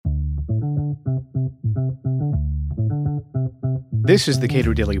This is the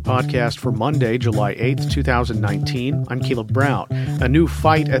Cato Daily Podcast for Monday, July 8th, 2019. I'm Caleb Brown. A new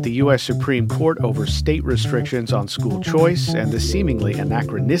fight at the U.S. Supreme Court over state restrictions on school choice and the seemingly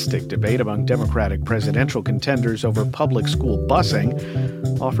anachronistic debate among Democratic presidential contenders over public school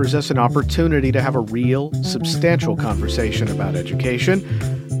busing offers us an opportunity to have a real, substantial conversation about education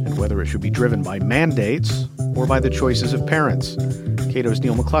and whether it should be driven by mandates or by the choices of parents. Cato's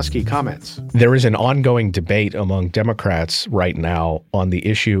Neil McCluskey comments. There is an ongoing debate among Democrats right now on the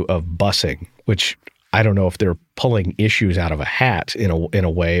issue of busing, which I don't know if they're pulling issues out of a hat in a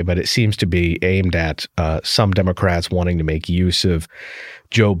way, but it seems to be aimed at some Democrats wanting to make use of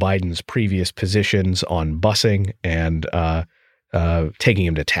Joe Biden's previous positions on busing and taking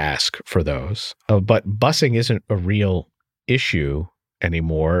him to task for those. But busing isn't a real issue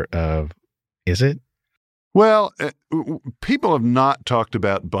anymore, is it? Well, people have not talked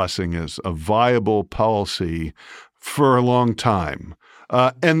about busing as a viable policy for a long time.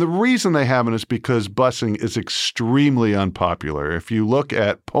 And the reason they haven't is because busing is extremely unpopular. If you look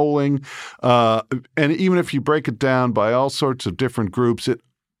at polling, and even if you break it down by all sorts of different groups, it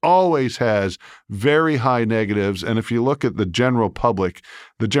always has very high negatives. And if you look at the general public,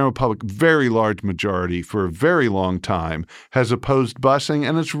 very large majority for a very long time has opposed busing,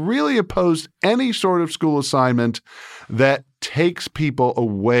 and it's really opposed any sort of school assignment that takes people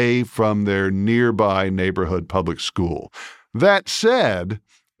away from their nearby neighborhood public school. That said,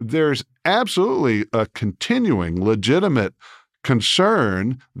 there's absolutely a continuing legitimate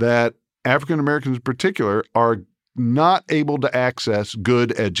concern that African Americans in particular are not able to access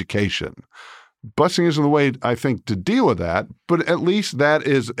good education. Busing isn't the way, I think, to deal with that, but at least that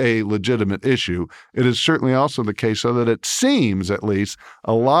is a legitimate issue. It is certainly also the case, so that it seems, at least,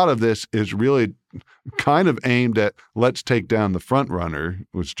 a lot of this is really kind of aimed at let's take down the front runner,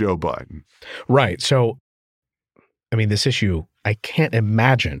 which is Joe Biden. Right. So, I mean, this issue, I can't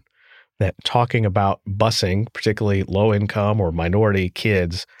imagine that talking about busing, particularly low-income or minority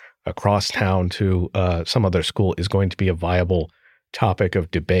kids across town to some other school, is going to be a viable topic of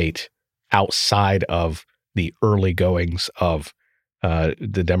debate outside of the early goings of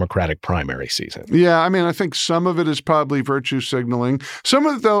the Democratic primary season. Yeah, I mean, I think some of it is probably virtue signaling. Some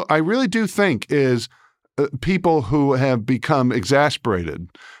of it, though, I really do think is people who have become exasperated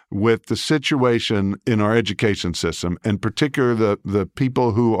with the situation in our education system, in particular the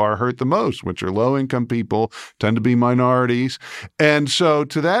people who are hurt the most, which are low-income people, tend to be minorities. And so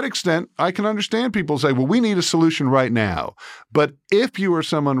to that extent, I can understand people say, well, we need a solution right now. But if you are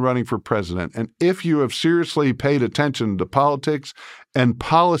someone running for president, and if you have seriously paid attention to politics and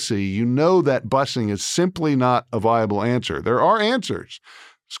policy, you know that busing is simply not a viable answer. There are answers.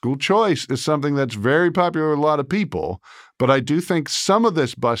 School choice is something that's very popular with a lot of people, but I do think some of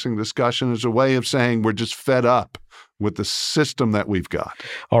this busing discussion is a way of saying we're just fed up with the system that we've got.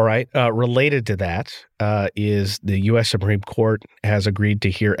 All right. Related to that is the U.S. Supreme Court has agreed to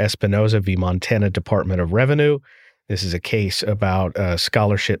hear Espinoza v. Montana Department of Revenue. This is a case about a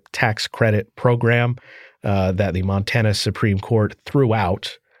scholarship tax credit program that the Montana Supreme Court threw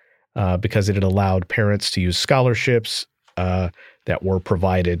out because it had allowed parents to use scholarships that were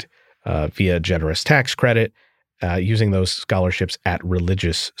provided via generous tax credit, using those scholarships at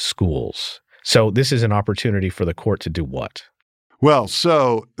religious schools. So this is an opportunity for the court to do what? Well,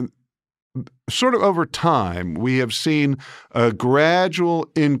 so sort of over time, we have seen a gradual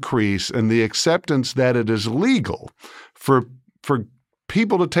increase in the acceptance that it is legal for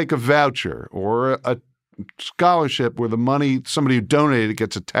people to take a voucher or a scholarship where the money, somebody who donated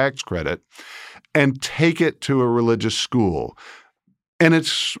gets a tax credit, and take it to a religious school. And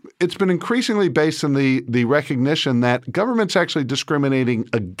it's been increasingly based on the recognition that government's actually discriminating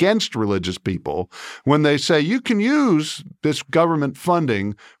against religious people when they say you can use this government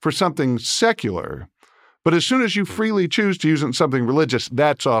funding for something secular, but as soon as you freely choose to use it in something religious,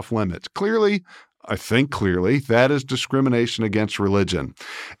 that's off limits. Clearly, I think clearly, that is discrimination against religion.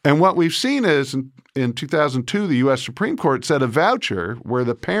 And what we've seen is in 2002, the U.S. Supreme Court said a voucher where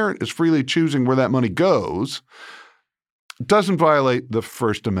the parent is freely choosing where that money goes doesn't violate the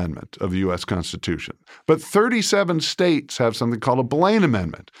First Amendment of the U.S. Constitution. But 37 states have something called a Blaine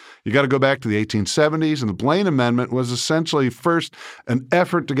Amendment. You got to go back to the 1870s, and the Blaine Amendment was essentially first an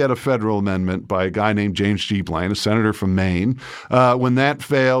effort to get a federal amendment by a guy named James G. Blaine, a senator from Maine. When that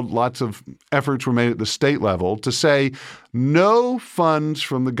failed, lots of efforts were made at the state level to say no funds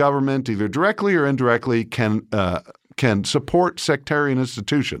from the government, either directly or indirectly, can support sectarian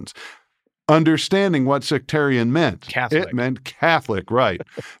institutions. understanding what sectarian meant. Catholic. It meant Catholic, right,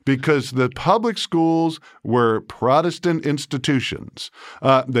 because the public schools were Protestant institutions.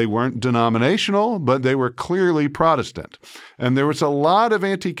 They weren't denominational, but they were clearly Protestant. And there was a lot of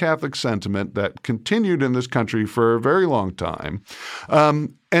anti-Catholic sentiment that continued in this country for a very long time.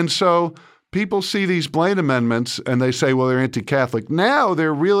 And so people see these Blaine amendments and they say, well, they're anti-Catholic. Now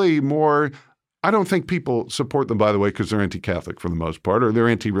they're really more, I don't think people support them, by the way, because they're anti-Catholic for the most part, or they're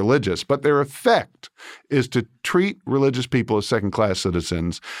anti-religious, but their effect is to treat religious people as second-class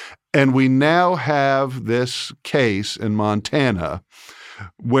citizens. And we now have this case in Montana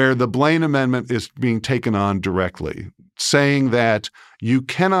where the Blaine Amendment is being taken on directly, saying that you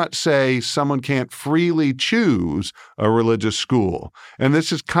cannot say someone can't freely choose a religious school. And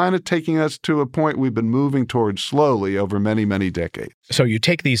this is kind of taking us to a point we've been moving towards slowly over many, many decades. So you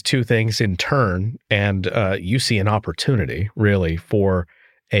take these two things in turn, and you see an opportunity, really, for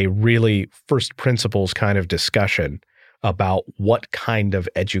a really first principles kind of discussion about what kind of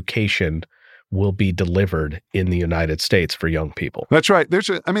education will be delivered in the United States for young people. That's right. There's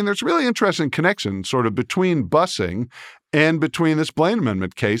a really interesting connection sort of between busing and between this Blaine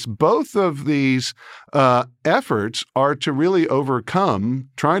Amendment case. Both of these efforts are to really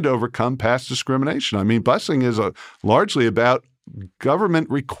trying to overcome past discrimination. I mean, busing is largely about government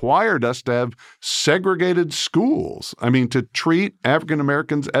required us to have segregated schools. I mean, to treat African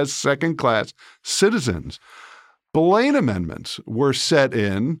Americans as second-class citizens. Blaine amendments were set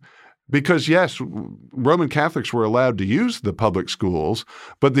in because, yes, Roman Catholics were allowed to use the public schools,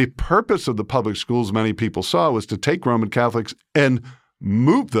 but the purpose of the public schools, many people saw, was to take Roman Catholics and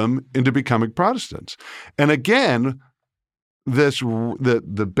move them into becoming Protestants. And again,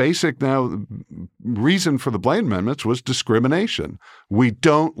 the basic now reason for the Blaine amendments was discrimination. We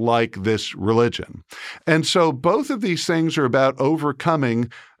don't like this religion. And so both of these things are about overcoming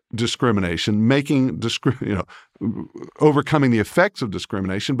discrimination, overcoming the effects of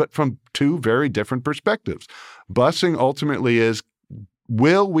discrimination, but from two very different perspectives. Busing ultimately is,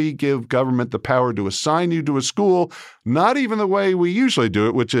 will we give government the power to assign you to a school, not even the way we usually do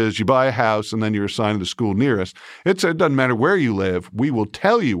it, which is you buy a house and then you're assigned to the school nearest. It doesn't matter where you live. We will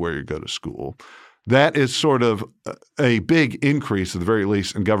tell you where you go to school. That is sort of a big increase, at the very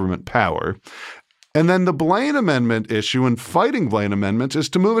least, in government power. And then the Blaine Amendment issue and fighting Blaine amendments is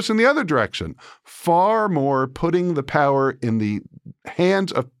to move us in the other direction, far more putting the power in the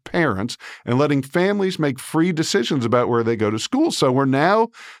hands of parents and letting families make free decisions about where they go to school. So we're now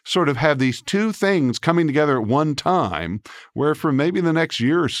sort of have these two things coming together at one time, where for maybe the next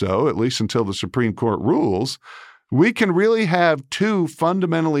year or so, at least until the Supreme Court rules, we can really have two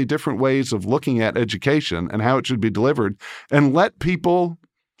fundamentally different ways of looking at education and how it should be delivered, and let people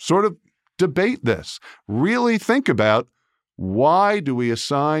sort of debate this. Really think about, why do we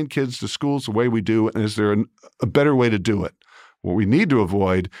assign kids to schools the way we do, and is there a better way to do it? What we need to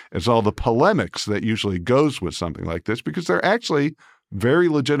avoid is all the polemics that usually goes with something like this, because there are actually very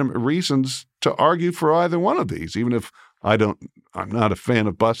legitimate reasons to argue for either one of these, even if I'm not a fan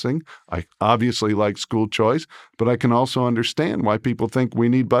of busing. I obviously like school choice, but I can also understand why people think we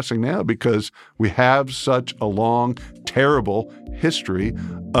need busing now, because we have such a long, terrible history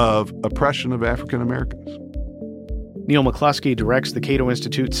of oppression of African Americans. Neal McCluskey directs the Cato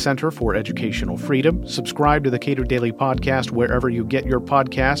Institute Center for Educational Freedom. Subscribe to the Cato Daily Podcast wherever you get your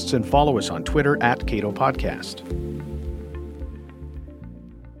podcasts, and follow us on Twitter @Cato Podcast.